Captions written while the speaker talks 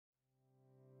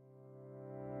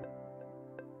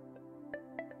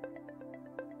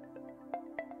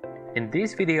In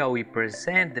this video we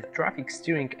present the traffic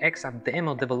steering xApp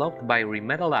demo developed by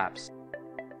Rimedo Labs.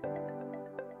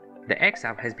 The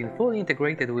xApp has been fully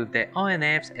integrated with the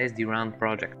ONF's SD-RAN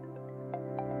project.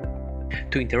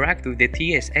 To interact with the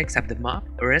TS xApp, the map,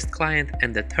 REST client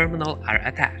and the terminal are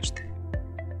attached.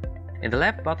 In the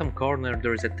left bottom corner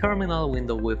there is a terminal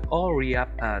window with all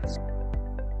REAP paths.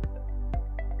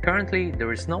 Currently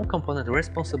there is no component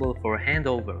responsible for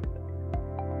handover.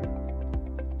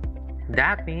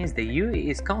 That means the UE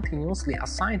is continuously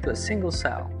assigned to a single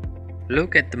cell.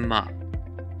 Look at the map.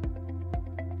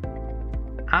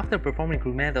 After performing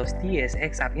Rimedo's TS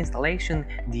xApp installation,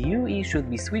 the UE should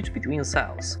be switched between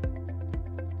cells.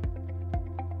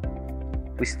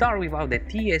 We start without the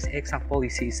TS xApp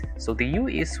policies, so the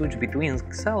UE is switched between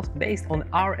cells based on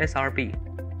RSRP.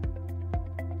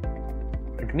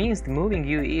 It means the moving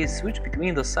UE is switched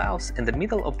between the cells in the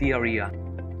middle of the area.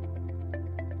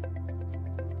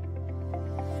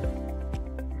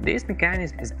 This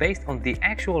mechanism is based on the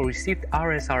actual received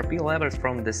RSRP levels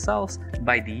from the cells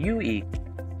by the UE.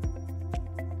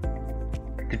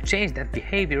 To change that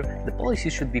behavior, the policy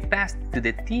should be passed to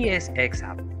the TS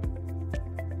xApp.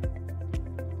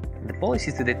 The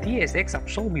policies to the TS xApp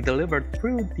shall be delivered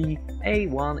through the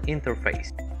A1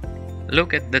 interface.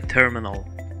 Look at the terminal.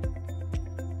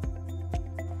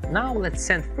 Now let's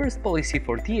send first policy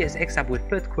for TS xApp with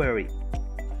put query.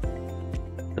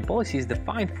 The policy is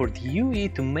defined for the UE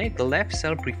to make the left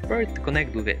cell preferred to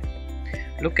connect with it.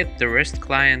 Look at the REST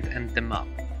client and the map.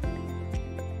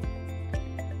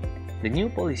 The new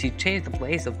policy changed the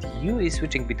place of the UE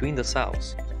switching between the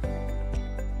cells.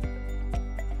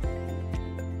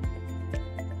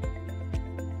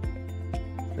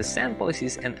 The send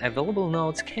policies and available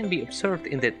nodes can be observed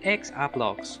in the xApp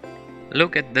logs.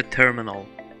 Look at the terminal.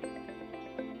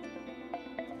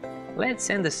 Let's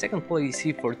send the second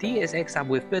policy for TS xApp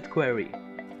with put query.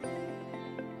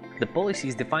 The policy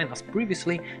is defined as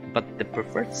previously, but the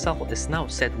preferred cell is now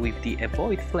set with the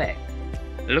avoid flag.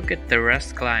 Look at the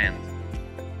REST client.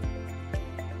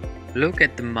 Look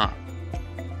at the map.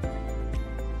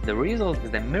 The result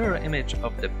is the mirror image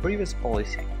of the previous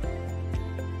policy.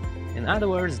 In other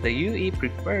words, the UE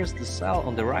prefers the cell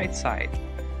on the right side.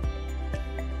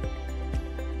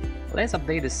 Let's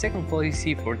update the second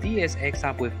policy for TS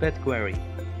xApp with put query.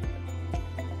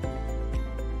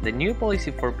 The new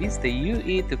policy forbids the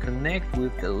UE to connect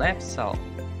with the left cell.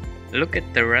 Look at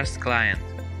the REST client.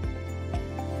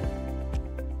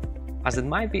 As it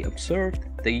might be observed,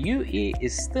 the UE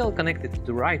is still connected to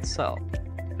the right cell.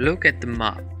 Look at the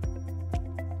map.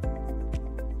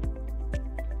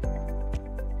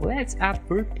 Let's add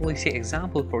third policy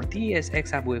example for TS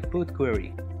xApp with put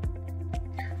query.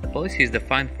 The policy is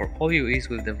defined for all UEs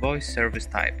with the voice service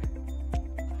type.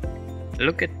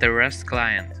 Look at the REST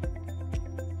client.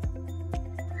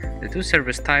 The two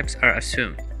service types are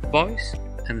assumed, voice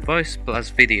and voice plus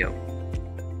video.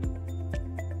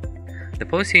 The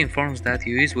policy informs that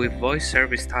UEs with voice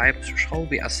service type shall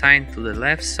be assigned to the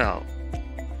left cell.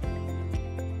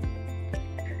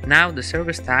 Now the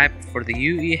service type for the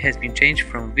UE has been changed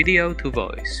from video to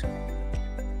voice.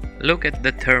 Look at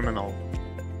the terminal.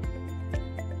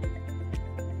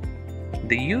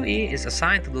 The UE is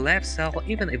assigned to the left cell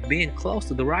even if being close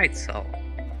to the right cell.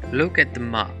 Look at the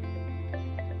map.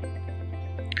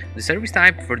 The service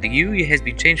type for the UE has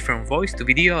been changed from voice to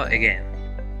video again.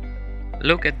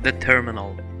 Look at the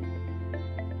terminal.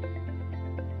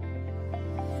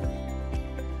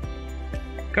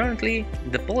 Currently,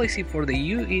 the policy for the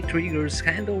UE triggers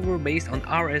handover based on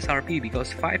RSRP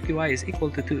because 5UI is equal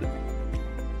to 2.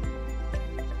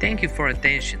 Thank you for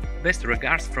attention. Best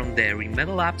regards from the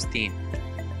Rimedo Labs team.